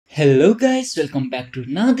Hello guys, welcome back to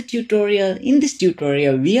another tutorial. In this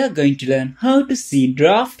tutorial, we are going to learn how to see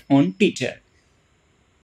draft on Twitter.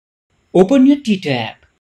 Open your Twitter app.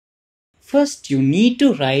 First, you need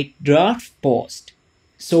to write draft post.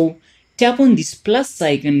 So, tap on this plus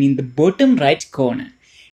icon in the bottom right corner.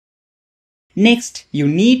 Next, you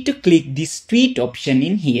need to click this tweet option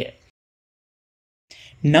in here.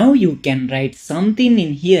 Now you can write something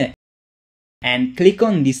in here and click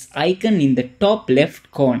on this icon in the top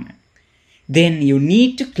left corner. Then you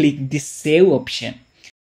need to click this save option.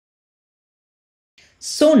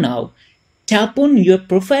 So now, tap on your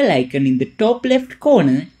profile icon in the top left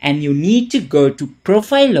corner and you need to go to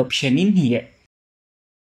profile option in here.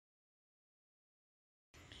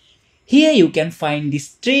 Here you can find these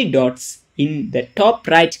three dots in the top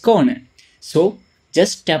right corner. So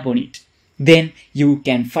just tap on it. Then you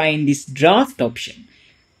can find this draft option.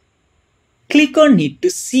 Click on it to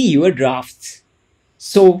see your drafts.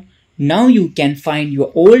 So now you can find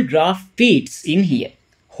your old draft tweets in here.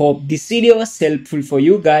 Hope this video was helpful for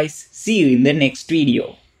you guys. See you in the next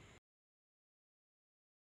video.